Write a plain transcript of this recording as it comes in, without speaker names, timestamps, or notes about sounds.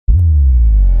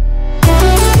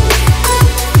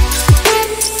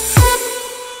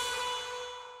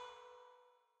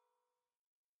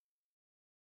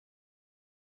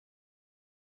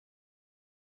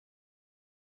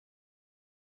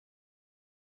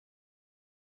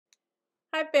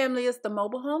Hi family, it's the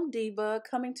Mobile Home Diva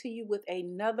coming to you with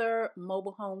another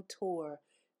mobile home tour.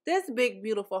 This big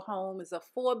beautiful home is a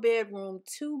 4-bedroom,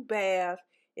 2-bath.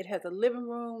 It has a living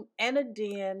room and a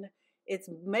den. It's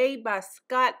made by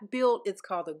Scotbilit. It's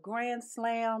called the Grand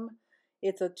Slam.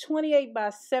 It's a 28 by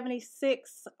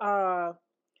 76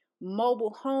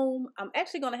 mobile home. I'm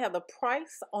actually going to have the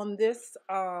price on this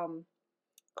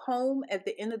home at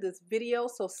the end of this video,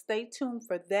 so stay tuned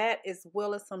for that, as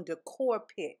well as some decor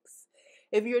pics.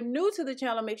 If you're new to the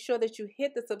channel, make sure that you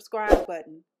hit the subscribe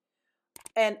button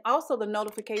and also the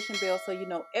notification bell so you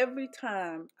know every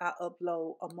time I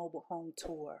upload a mobile home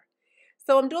tour.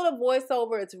 So I'm doing a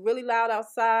voiceover. It's really loud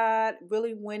outside,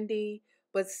 really windy,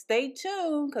 but stay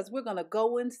tuned because we're going to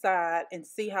go inside and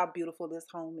see how beautiful this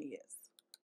home is.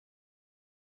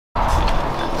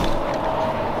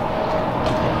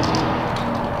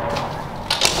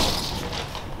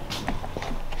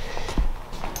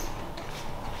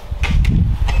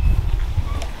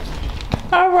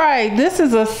 All right, this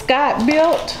is a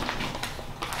Scotbilit.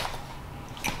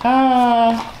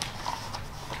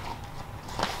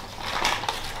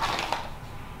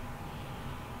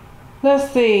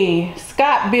 Let's see,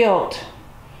 Scotbilit,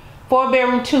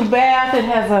 4-bedroom, 2-bath. It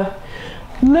has a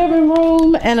living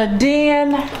room and a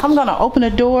den. I'm gonna open a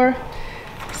door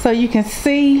so you can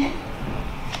see.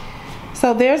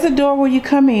 So there's a door where you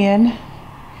come in,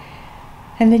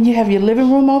 and then you have your living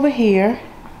room over here.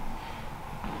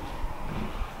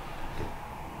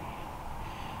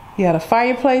 You got a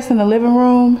fireplace in the living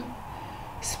room,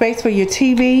 space for your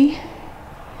TV.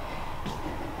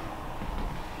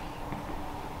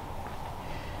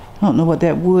 I don't know what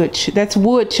that wood, that's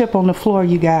wood chip on the floor,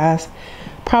 you guys.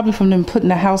 Probably from them putting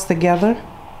the house together.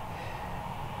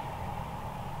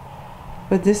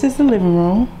 But this is the living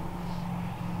room.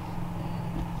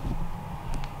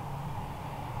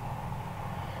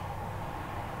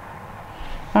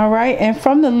 All right, and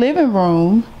from the living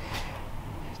room,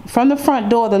 from the front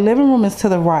door, the living room is to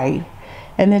the right.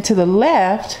 And then to the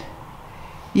left,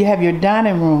 you have your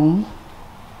dining room.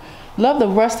 Love the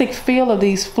rustic feel of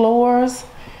these floors.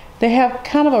 They have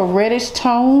kind of a reddish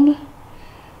tone.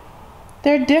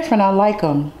 They're different, I like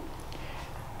them.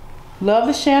 Love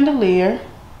the chandelier.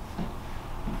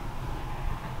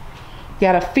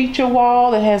 Got a feature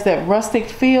wall that has that rustic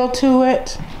feel to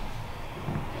it.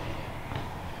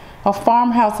 A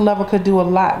farmhouse lover could do a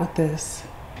lot with this.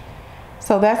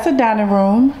 So that's the dining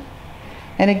room.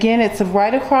 And again, it's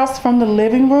right across from the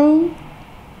living room.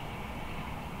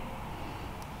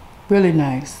 Really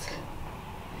nice.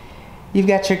 You've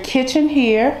got your kitchen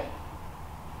here.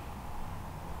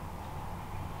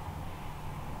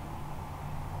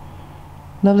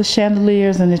 Love the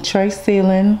chandeliers and the tray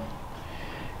ceiling.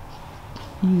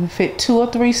 You can fit 2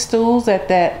 or 3 stools at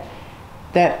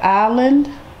that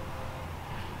island.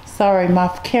 Sorry, my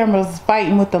camera's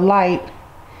fighting with the light.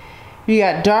 You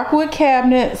got dark wood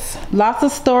cabinets, lots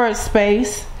of storage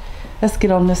space. Let's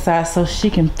get on this side so she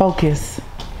can focus.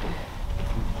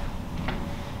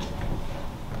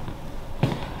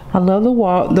 I love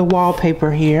the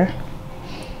wallpaper here.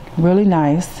 Really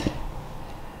nice.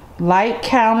 Light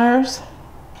counters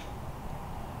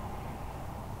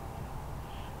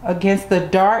against the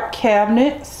dark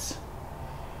cabinets.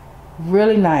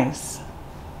 Really nice.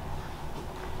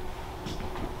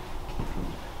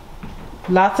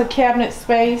 Lots of cabinet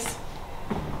space.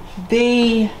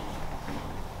 The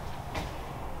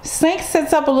sink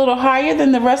sits up a little higher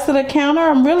than the rest of the counter.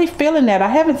 I'm really feeling that. I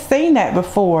haven't seen that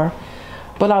before,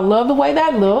 but I love the way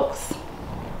that looks.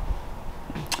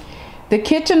 The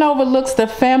kitchen overlooks the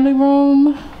family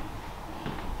room.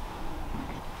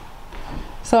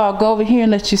 So I'll go over here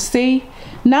and let you see.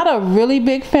 Not a really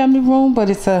big family room, but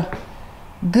it's a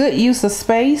good use of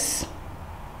space.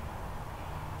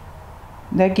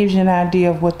 That gives you an idea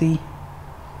of what the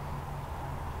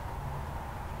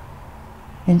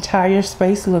entire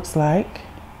space looks like.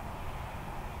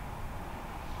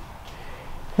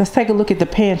 Let's take a look at the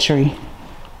pantry.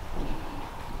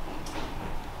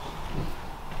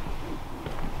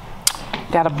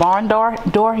 Got a barn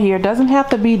door here. Doesn't have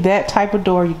to be that type of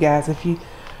door, you guys. If you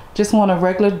just want a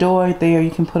regular door there,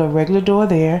 you can put a regular door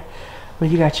there. But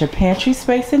you got your pantry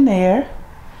space in there.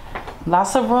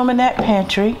 Lots of room in that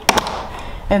pantry.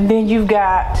 And then you've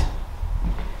got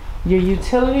your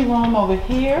utility room over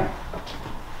here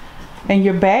and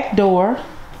your back door.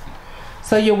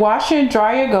 So your washer and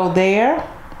dryer go there.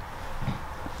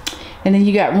 And then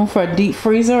you got room for a deep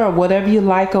freezer or whatever you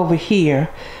like over here.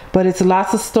 But it's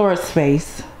lots of storage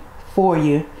space for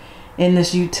you in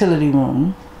this utility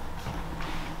room.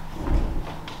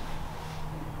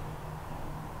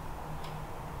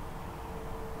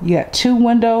 You got 2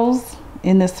 windows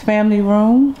in this family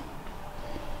room.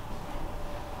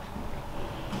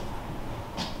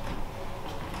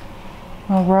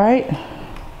 All right.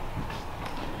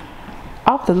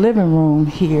 Off the living room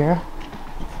here,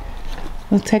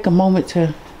 let's take a moment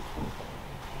to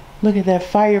look at that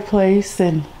fireplace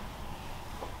and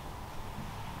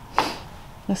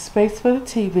the space for the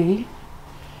TV.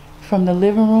 From the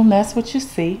living room, that's what you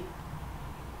see.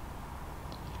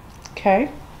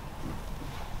 Okay.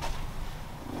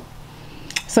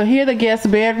 So here are the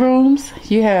guest bedrooms.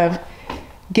 You have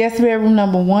guest bedroom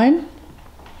number 1.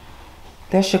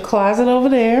 That's your closet over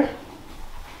there.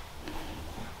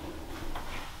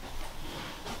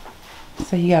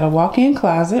 So you got a walk-in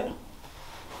closet.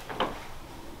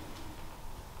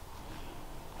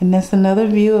 And that's another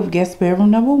view of guest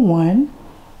bedroom number 1.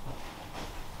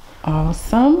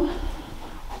 Awesome.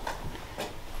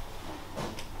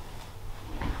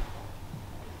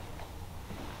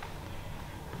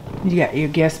 You got your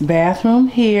guest bathroom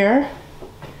here,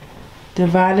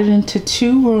 divided into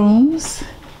 2 rooms.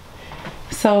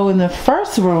 So in the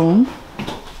first room,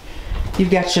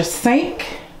 you've got your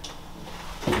sink,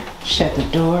 shut the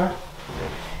door,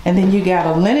 and then you got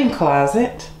a linen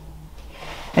closet.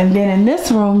 And then in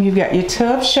this room, you've got your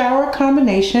tub shower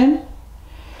combination.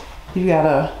 You got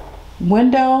a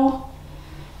window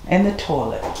and the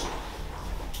toilet.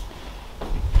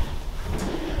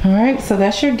 All right, so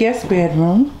that's your guest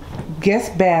bedroom,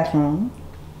 guest bathroom.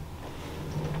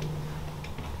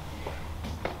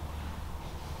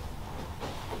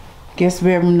 Guest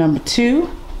bedroom number 2.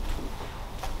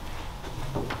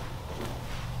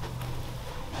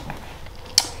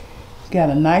 Got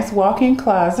a nice walk-in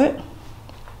closet.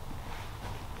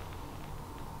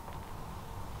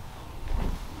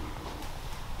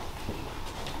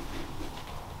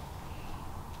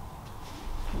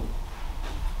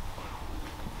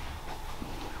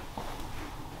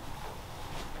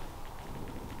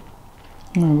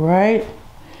 All right,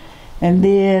 and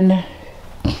then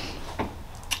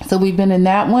so we've been in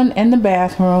that one and the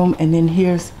bathroom, and then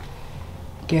here's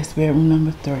guest bedroom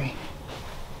number 3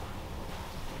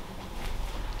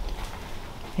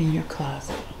 and your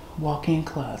closet, walk-in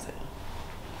closet.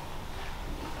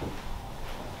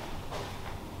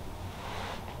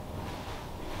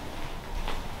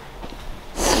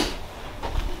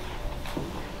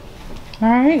 All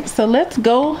right, so let's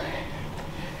go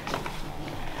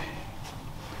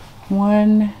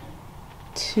 1,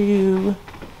 2,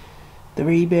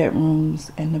 3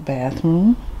 bedrooms and the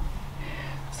bathroom.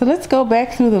 So let's go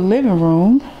back through the living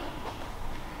room.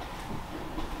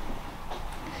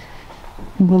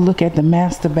 We'll look at the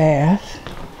master bath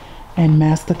and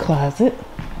master closet.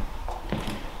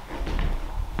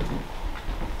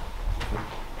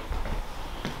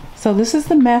 So this is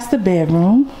the master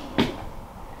bedroom.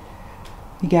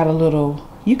 You got a little,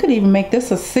 you could even make this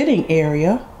a sitting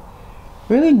area.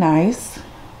 Really nice.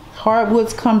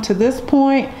 Hardwoods come to this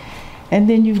point, and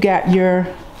then you've got your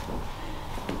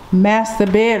master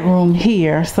bedroom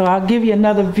here. So I'll give you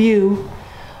another view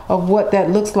of what that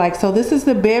looks like. So this is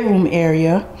the bedroom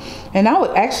area, and I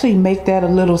would actually make that a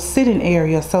little sitting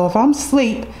area. So if I'm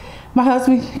asleep, my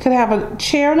husband could have a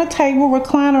chair and a table,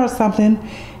 recliner or something, and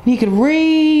he could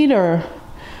read or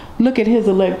look at his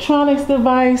electronics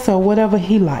device or whatever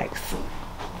he likes.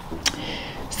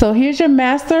 So here's your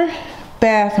master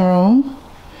bathroom.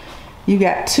 You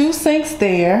got 2 sinks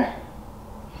there,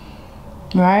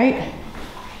 right?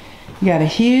 You got a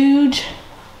huge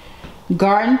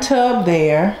garden tub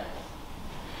there.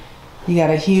 You got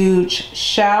a huge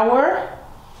shower,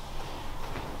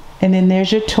 and then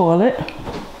there's your toilet.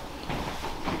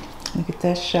 Look at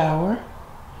that shower,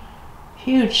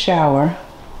 huge shower.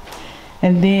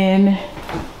 And then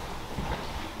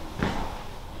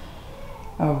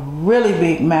a really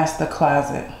big master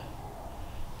closet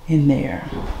in there.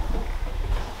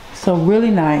 So really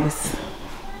nice.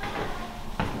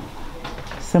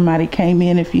 Somebody came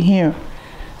in, if you hear.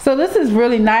 So this is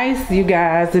really nice, you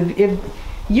guys. If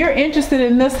you're interested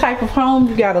in this type of home,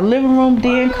 you got a living room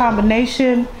den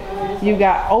combination. You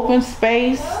got open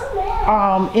space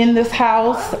in this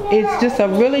house. It's just a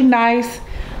really nice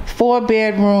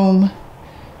 4-bedroom,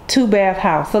 2-bath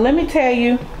house. So let me tell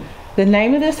you the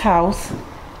name of this house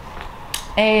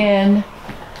and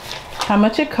how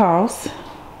much it costs.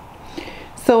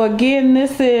 So again,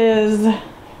 this is,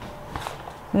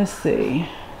 let's see,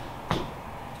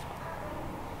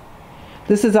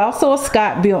 this is also a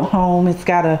Scotbilit home. It's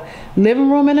got a living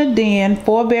room and a den,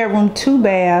 4-bedroom,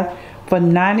 2-bath for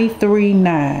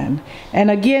 $93,900.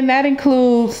 And again, that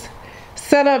includes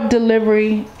setup,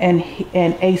 delivery, and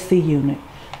AC unit.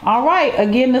 All right,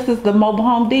 again, this is the Mobile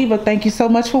Home Diva. Thank you so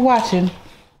much for watching.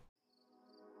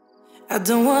 I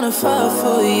don't wanna fall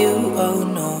for you, oh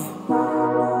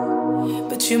no.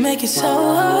 But you make it so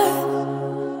hard.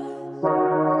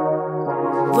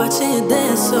 Watching you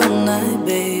dance all night,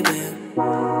 baby,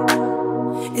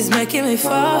 is making me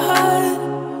fall hard.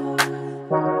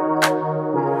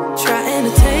 Trying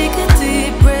to take a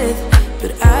deep breath,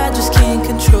 but I just can't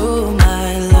control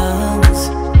my lungs.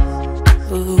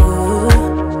 Ooh.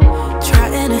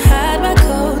 Trying to hide my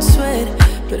cold sweat,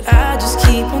 but I just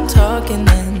keep on talking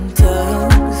in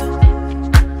tongues.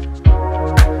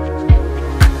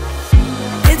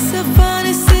 It's a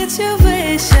funny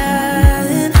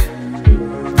situation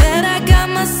that I got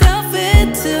myself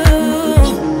into.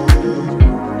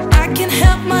 I can't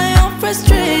help my own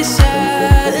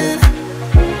frustration,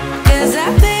 'cause I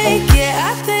think, yeah,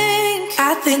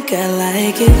 I think I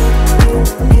like it.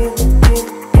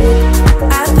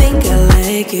 I think I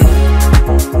like it.